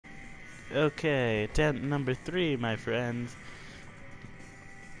Okay, attempt number 3, my friends.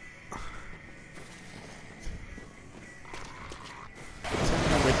 Attempt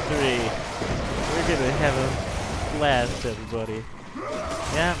number 3. We're gonna have a blast, everybody.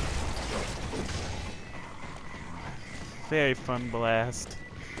 Yeah. Very fun blast.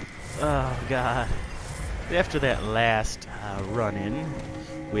 Oh, God. After that last run-in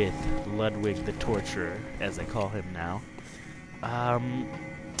with Ludwig the Torturer, as I call him now,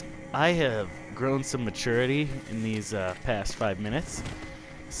 I have grown some maturity in these past 5 minutes,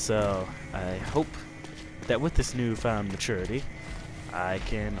 so I hope that with this newfound maturity, I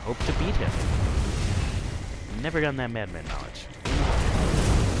can hope to beat him. Never gotten that Madman knowledge.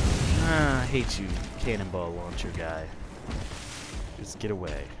 I hate you, cannonball launcher guy. Just get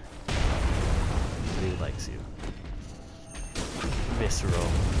away. Nobody likes you.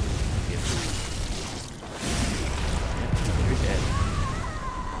 Visceral. Yep, you're dead.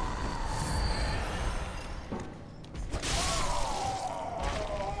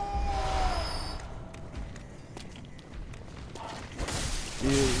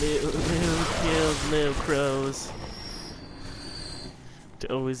 Little kills, little crows.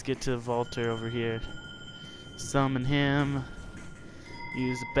 To always get to Walter over here. Summon him.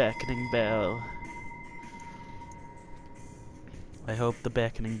 Use a beckoning bell. I hope the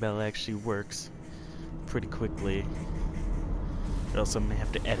beckoning bell actually works pretty quickly. Or else I'm gonna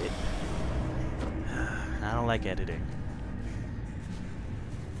have to edit. I don't like editing.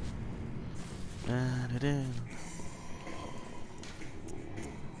 Da-da-da.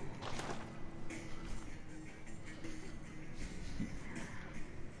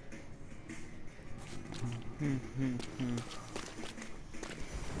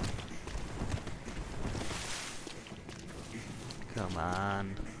 Come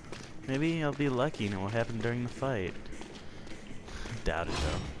on. Maybe I'll be lucky and it will happen during the fight. Doubt it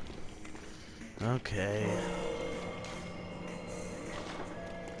though. Okay.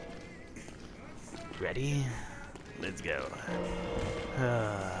 Ready? Let's go.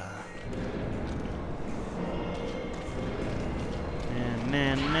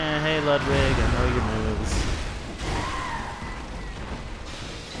 Hey Ludwig, I know your moves.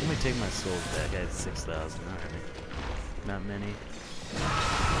 Let me take my souls back. I had 6,000 already. Not many.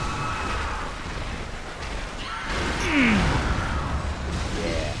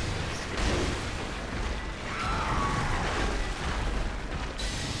 Yeah.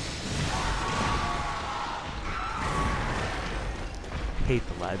 Hate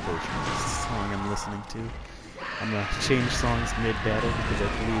the live version of this song I'm listening to. I'm gonna change songs mid-battle because I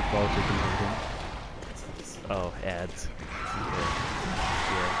believe Walter can hear him. Oh, ads. Yeah.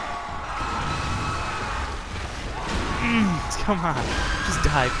 Come on, just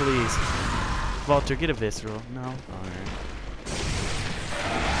die, please. Walter, get a visceral. No? Alright.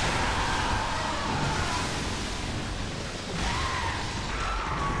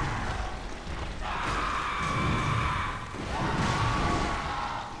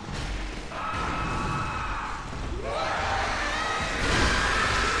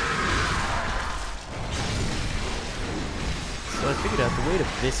 So I figured out the way to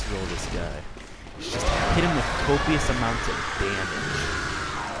visceral this guy is just hit him with copious amounts of damage.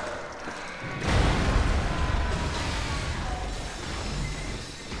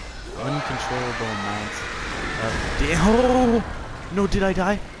 Uncontrollable amounts of damage. Oh! No, did I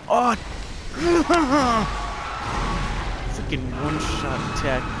die? Oh! Freaking one-shot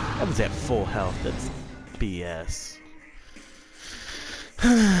attack. That was at full health. That's BS.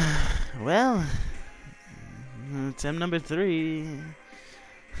 Well... attempt number 3.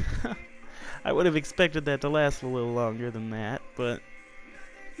 I would have expected that to last a little longer than that, but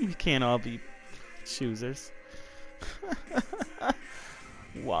we can't all be choosers.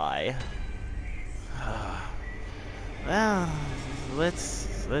 Why? Well, let's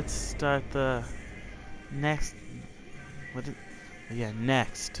start the next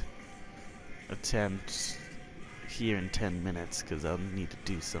next attempt here in 10 minutes because I'll need to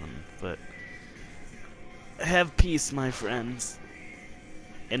do something, but have peace, my friends,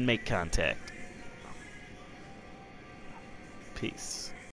 and make contact. Peace.